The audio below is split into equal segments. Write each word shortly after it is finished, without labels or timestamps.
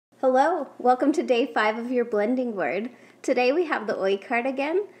Hello, welcome to day 5 of your blending word. Today we have the oi card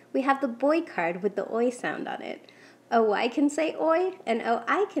again. We have the boy card with the oi sound on it. Oh, I can say oi, and oh,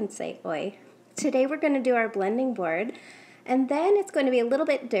 I can say oi. Today we're going to do our blending board, and then it's going to be a little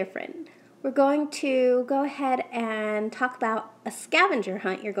bit different. We're going to go ahead and talk about a scavenger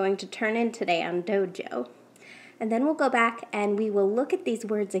hunt you're going to turn in today on Dojo. And then we'll go back and we will look at these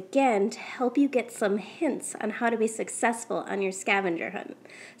words again to help you get some hints on how to be successful on your scavenger hunt.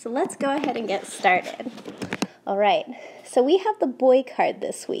 So let's go ahead and get started. All right, so we have the boy card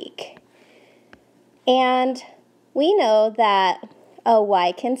this week. And we know that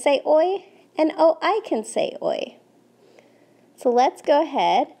OY can say oi and OI can say oi. So let's go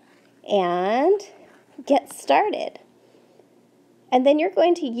ahead and get started. And then you're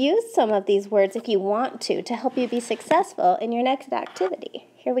going to use some of these words if you want to help you be successful in your next activity.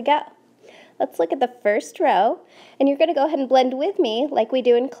 Here we go. Let's look at the first row, and you're going to go ahead and blend with me like we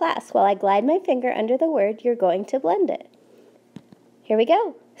do in class. While I glide my finger under the word, you're going to blend it. Here we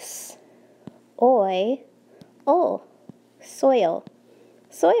go. S, oi, ol, soil,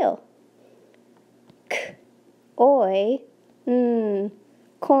 soil. K, oi,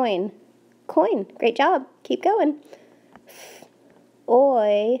 coin, coin. Great job. Keep going.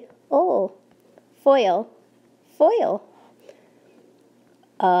 Oi, ol, foil, foil.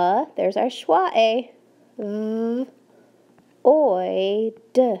 There's our schwa-a. Oi,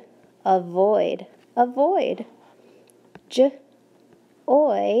 d, avoid, avoid. J,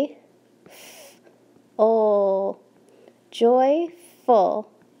 oi, f, ol,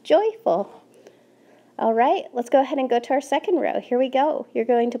 joyful, joyful. All right, let's go ahead and go to our second row. Here we go. You're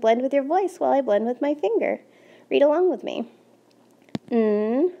going to blend with your voice while I blend with my finger. Read along with me.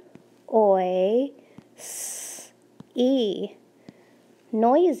 Oi, s, e.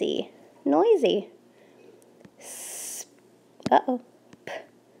 Noisy, noisy. S, p.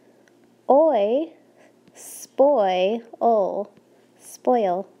 Oi, spoil, ol,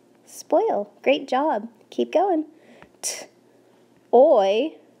 spoil, spoil. Great job. Keep going. T,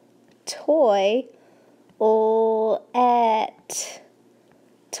 oi, toy, ol, at.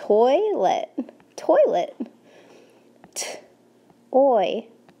 Toilet, toilet. T, oi,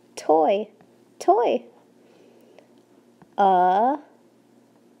 toy, toy.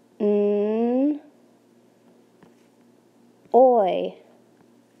 Oi,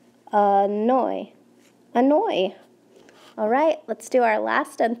 annoy, annoy. All right, let's do our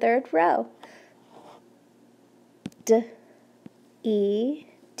last and third row. D, e,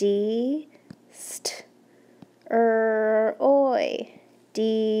 d, st, oi,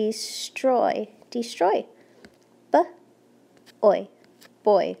 destroy, destroy. B, oi,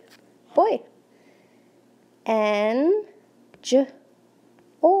 boy, boy. N, j,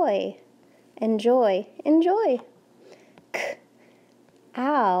 oi, enjoy, enjoy. K,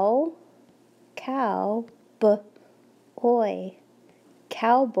 ow, cow, b, oi,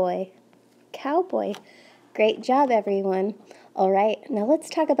 cowboy, cowboy. Great job, everyone. All right, now let's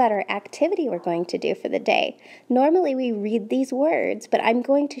talk about our activity we're going to do for the day. Normally we read these words, but I'm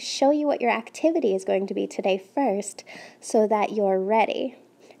going to show you what your activity is going to be today first so that you're ready.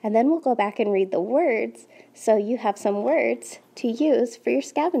 And then we'll go back and read the words so you have some words to use for your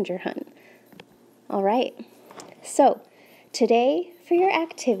scavenger hunt. All right, so today for your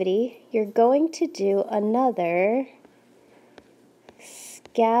activity, you're going to do another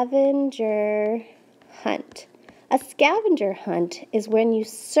scavenger hunt. A scavenger hunt is when you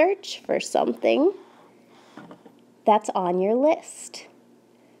search for something that's on your list.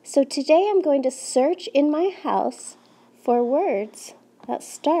 So today I'm going to search in my house for words that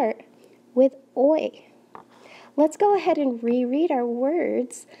start with oi. Let's go ahead and reread our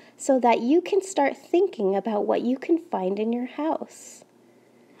words so that you can start thinking about what you can find in your house.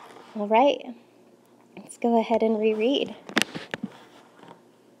 All right, let's go ahead and reread.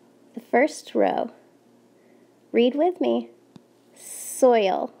 The first row. Read with me.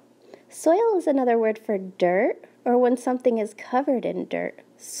 Soil. Soil is another word for dirt or when something is covered in dirt.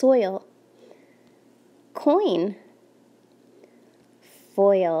 Soil. Coin.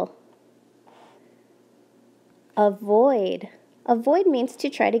 Foil. Avoid. Avoid means to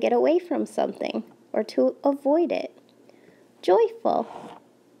try to get away from something or to avoid it. Joyful.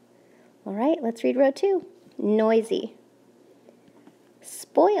 All right, let's read row 2. Noisy.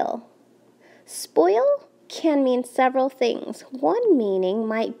 Spoil. Spoil can mean several things. One meaning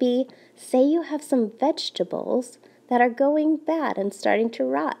might be, say you have some vegetables that are going bad and starting to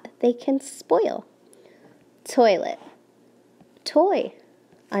rot. They can spoil. Toilet. Toy.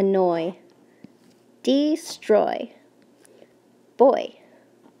 Annoy. Destroy. Boy.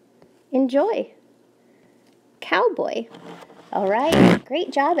 Enjoy. Cowboy. All right,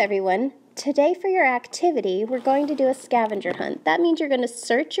 great job, everyone. Today for your activity, we're going to do a scavenger hunt. That means you're going to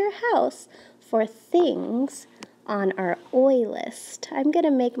search your house for things on our OI list. I'm going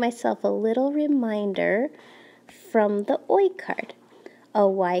to make myself a little reminder from the OI card.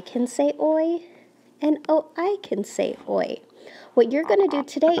 OI can say OI, and OI can say OI. What you're going to do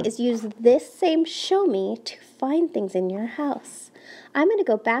today is use this same show me to find things in your house. I'm going to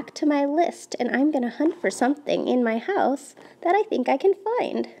go back to my list and I'm going to hunt for something in my house that I think I can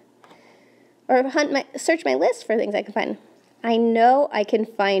find. Or search my list for things I can find. I know I can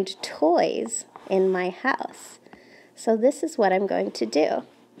find toys in my house. So this is what I'm going to do.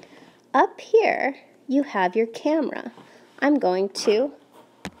 Up here, you have your camera. I'm going to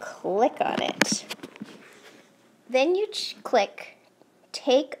click on it. Then you click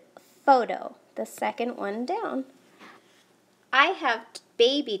Take Photo, the second one down. I have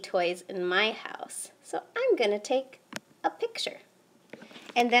baby toys in my house, so I'm going to take a picture.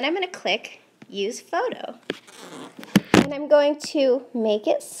 And then I'm going to click Use Photo. And I'm going to make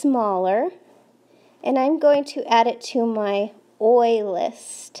it smaller, and I'm going to add it to my OI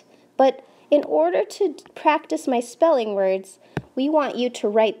list. But in order to practice my spelling words, we want you to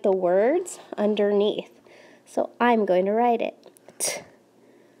write the words underneath. So I'm going to write it.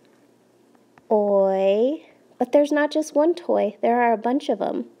 OI. But there's not just one toy. There are a bunch of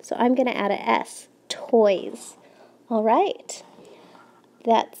them. So I'm going to add an S. Toys. All right.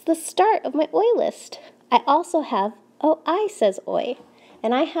 That's the start of my OI list. I also have OI says OI.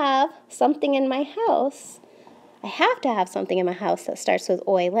 And I have something in my house. I have to have something in my house that starts with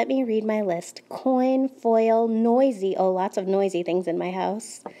OI. Let me read my list. Coin, foil, noisy. Oh, lots of noisy things in my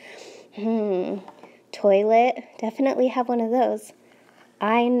house. Toilet. Definitely have one of those.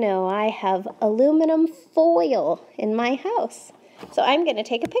 I know I have aluminum foil in my house. So I'm going to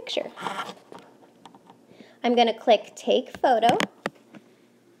take a picture. I'm going to click Take Photo.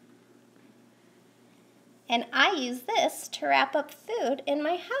 And I use this to wrap up food in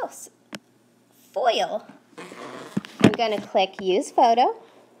my house. Foil. I'm going to click Use Photo.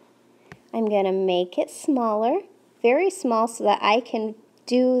 I'm going to make it smaller, very small, so that I can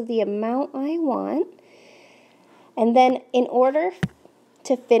do the amount I want. And then in order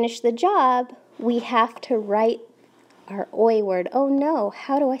to finish the job, we have to write our OI word. Oh no,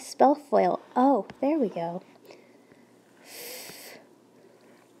 how do I spell foil? Oh, there we go.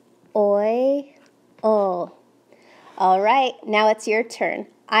 OI, O. All right, now it's your turn.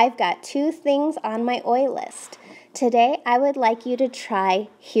 I've got 2 things on my OI list. Today, I would like you to try,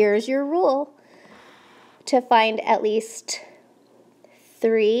 here's your rule, to find at least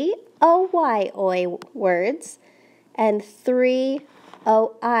 3 OI words and 3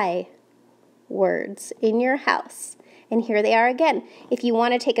 OI words in your house. And here they are again. If you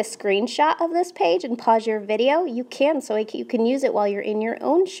want to take a screenshot of this page and pause your video, you can, so you can use it while you're in your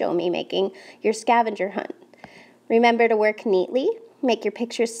own show me making your scavenger hunt. Remember to work neatly, make your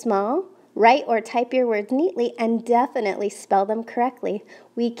pictures small, write or type your words neatly, and definitely spell them correctly.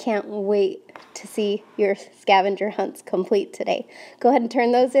 We can't wait to see your scavenger hunts complete today. Go ahead and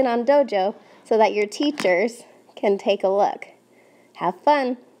turn those in on Dojo so that your teachers can take a look. Have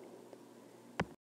fun!